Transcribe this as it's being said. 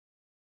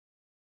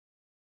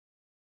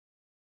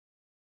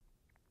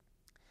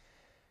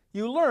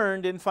You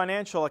learned in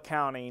financial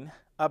accounting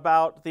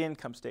about the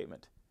income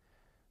statement.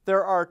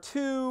 There are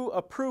two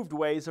approved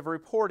ways of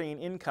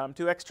reporting income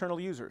to external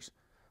users,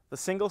 the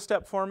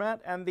single-step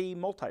format and the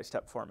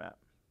multi-step format.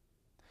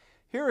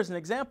 Here is an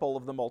example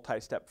of the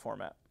multi-step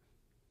format.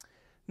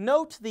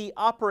 Note the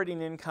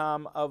operating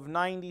income of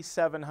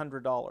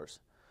 $9,700.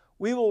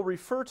 We will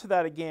refer to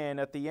that again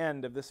at the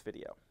end of this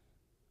video.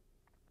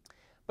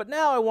 But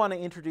now I want to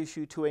introduce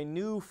you to a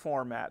new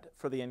format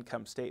for the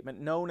income statement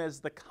known as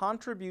the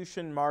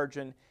contribution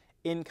margin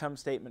income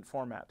statement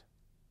format.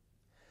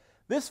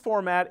 This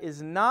format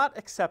is not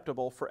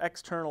acceptable for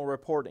external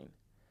reporting,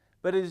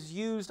 but is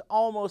used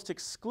almost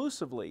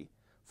exclusively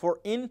for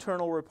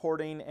internal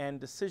reporting and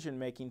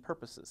decision-making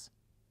purposes.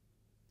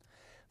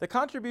 The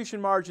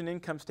contribution margin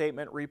income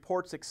statement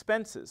reports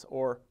expenses,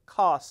 or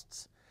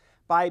costs,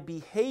 by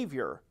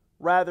behavior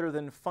rather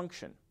than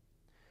function,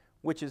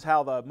 which is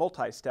how the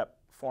multi-step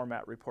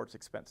format reports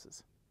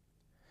expenses.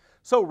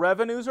 So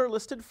revenues are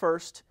listed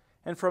first,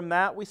 and from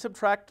that we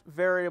subtract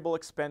variable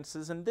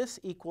expenses, and this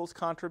equals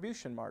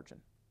contribution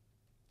margin.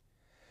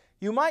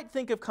 You might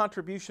think of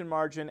contribution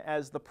margin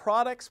as the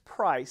product's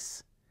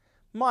price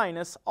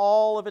minus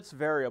all of its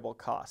variable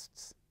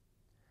costs.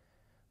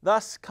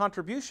 Thus,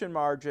 contribution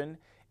margin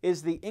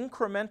is the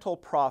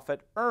incremental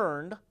profit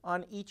earned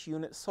on each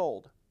unit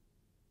sold.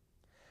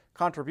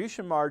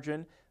 Contribution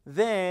margin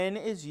then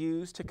is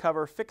used to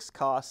cover fixed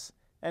costs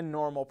and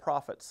normal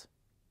profits.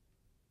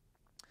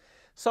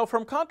 So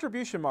from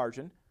contribution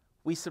margin,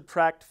 we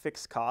subtract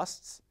fixed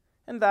costs,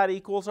 and that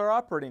equals our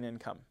operating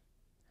income.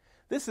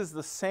 This is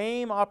the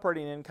same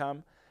operating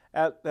income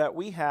that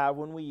we have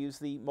when we use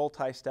the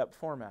multi-step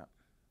format.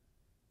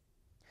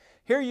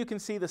 Here you can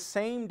see the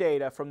same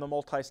data from the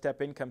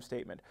multi-step income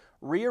statement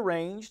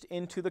rearranged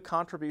into the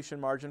contribution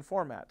margin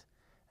format.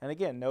 And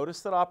again,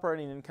 notice that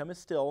operating income is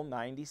still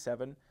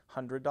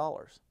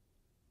 $9,700.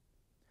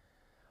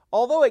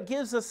 Although it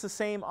gives us the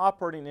same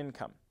operating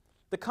income,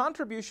 the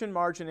contribution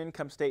margin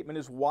income statement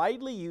is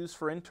widely used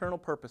for internal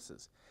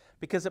purposes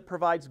because it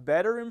provides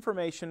better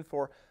information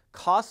for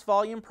cost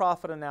volume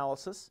profit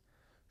analysis,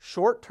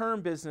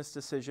 short-term business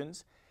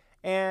decisions,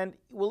 and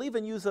we'll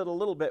even use it a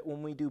little bit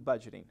when we do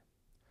budgeting.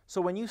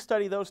 So when you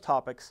study those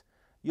topics,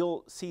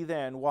 you'll see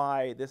then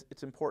why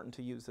it's important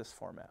to use this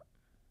format.